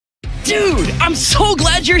Dude, I'm so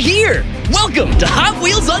glad you're here! Welcome to Hot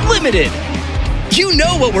Wheels Unlimited! You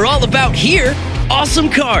know what we're all about here. Awesome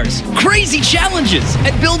cars, crazy challenges,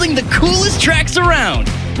 and building the coolest tracks around.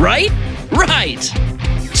 Right? Right!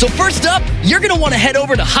 So first up, you're gonna want to head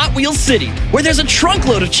over to Hot Wheels City, where there's a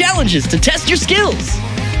trunkload of challenges to test your skills.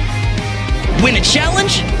 Win a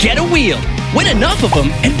challenge, get a wheel. Win enough of them,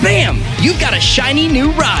 and bam! You've got a shiny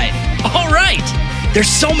new ride. All right! There's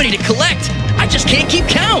so many to collect, I just can't keep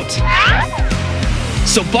count.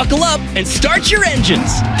 So buckle up and start your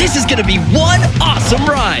engines. This is gonna be one awesome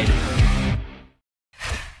ride.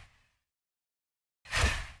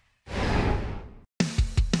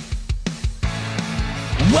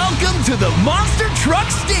 Welcome to the Monster Truck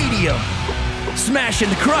Stadium. Smash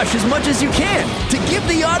and crush as much as you can to give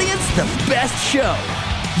the audience the best show.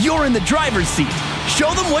 You're in the driver's seat.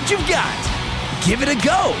 Show them what you've got. Give it a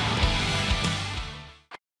go.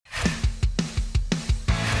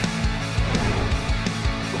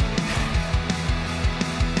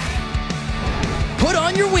 Put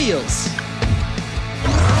on your wheels.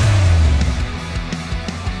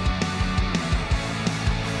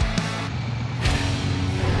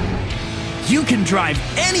 You can drive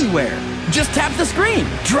anywhere. Just tap the screen.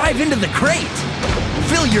 Drive into the crate.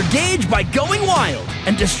 Fill your gauge by going wild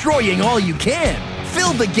and destroying all you can.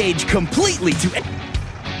 Fill the gauge completely to...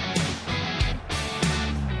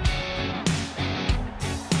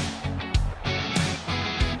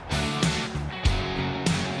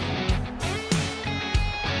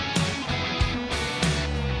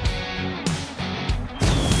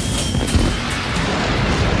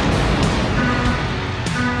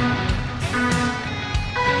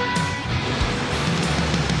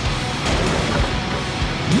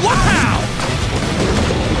 Wow!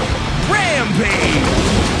 Rampage!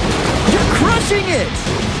 You're crushing it!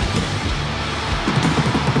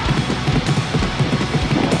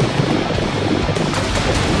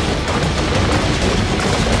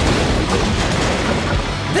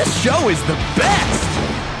 This show is the best!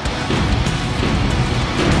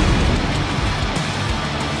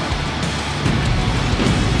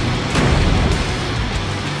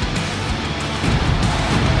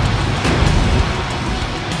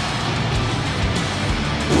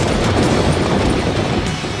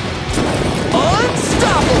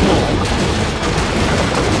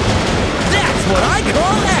 What I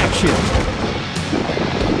call action.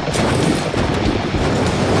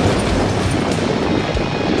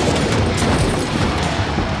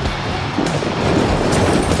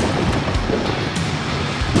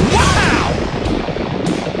 Wow!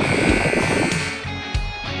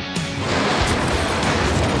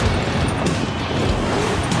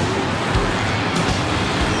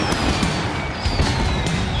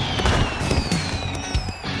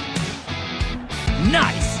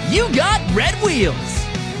 Nice! You got red wheels!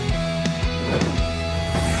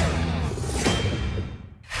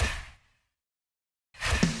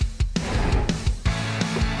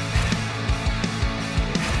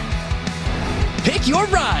 Pick your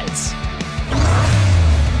rides!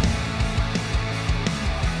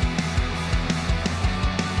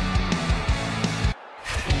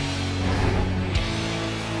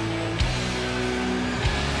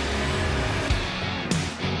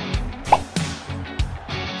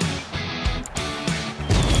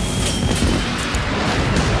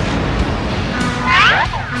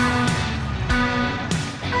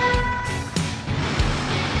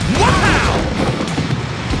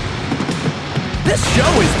 This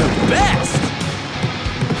show is the best!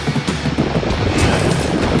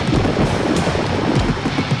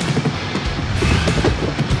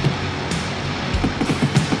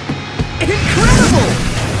 Incredible!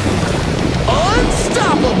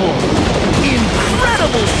 Unstoppable!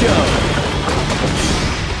 Incredible show!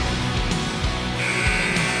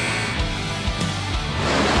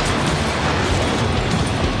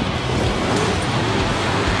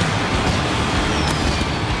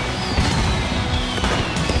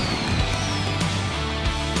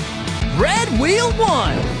 Red Wheel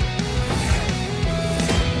 1!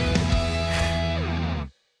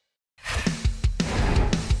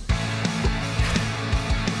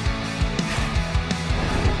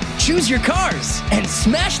 Choose your cars and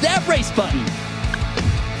smash that race button!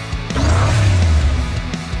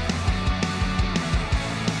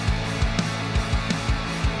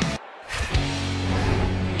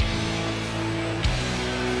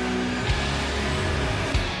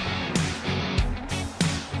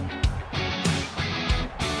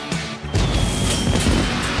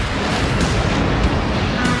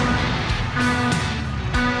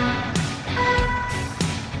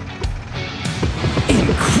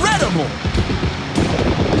 Incredible!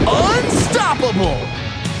 Unstoppable!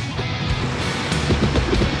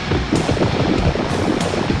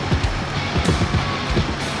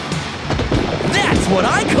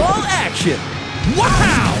 call action.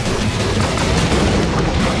 Wow!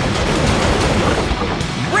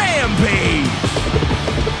 Rampage!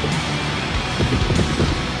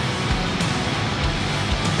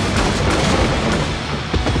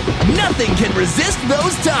 Nothing can resist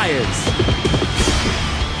those tires.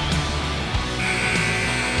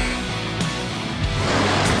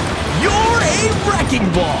 You're a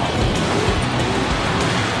wrecking ball.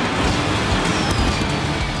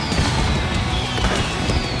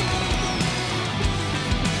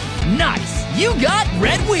 Nice! You got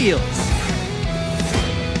red wheels!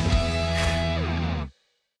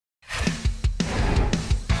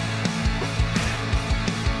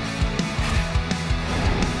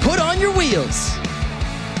 Put on your wheels!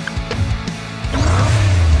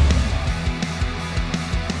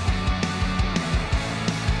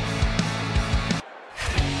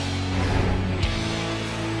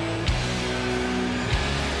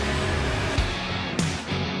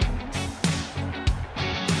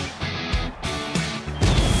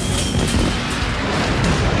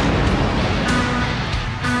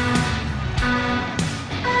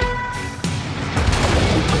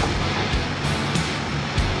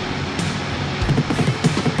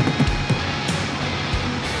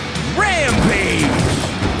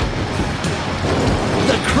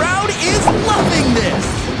 The crowd is loving this!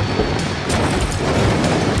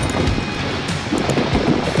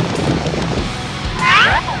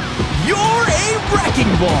 You're a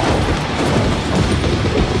wrecking ball!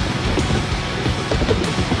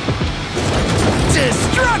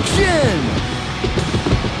 Destruction!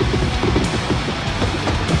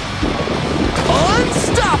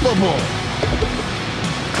 Unstoppable!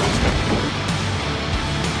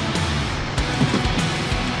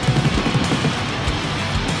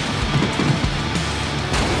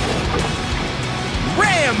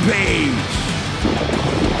 Rampage!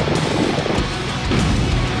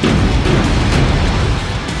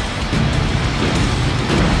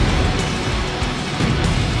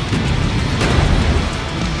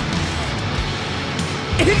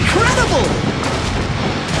 Incredible!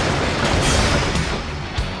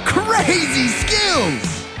 Crazy skills!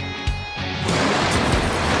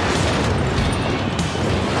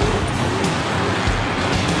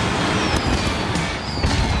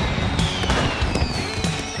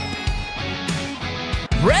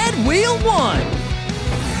 Red Wheel 1!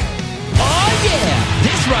 Oh yeah!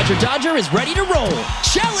 This Roger Dodger is ready to roll!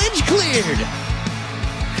 Challenge cleared!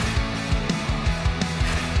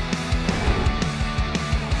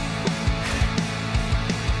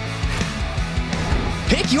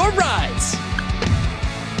 Pick your rides!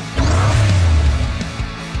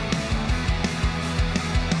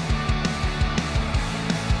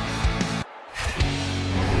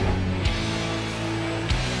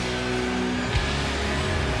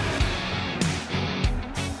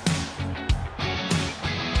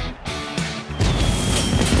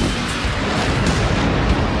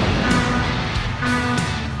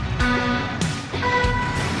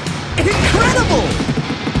 Incredible!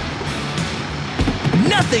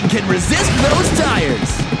 Nothing can resist those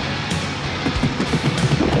tires!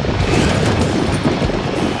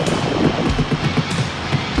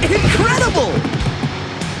 Incredible!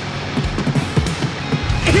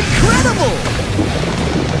 Incredible!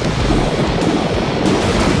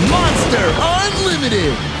 Monster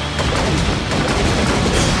Unlimited!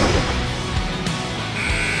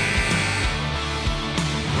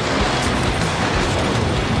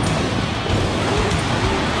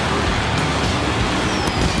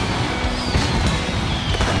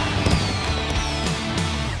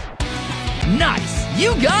 Nice!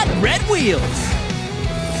 You got red wheels!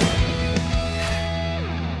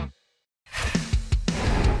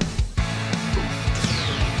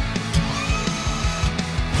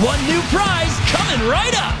 One new prize coming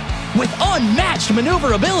right up! With unmatched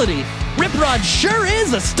maneuverability, Rip Rod sure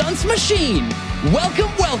is a stunts machine!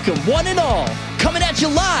 Welcome, welcome, one and all! Coming at you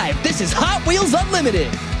live, this is Hot Wheels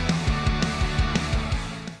Unlimited!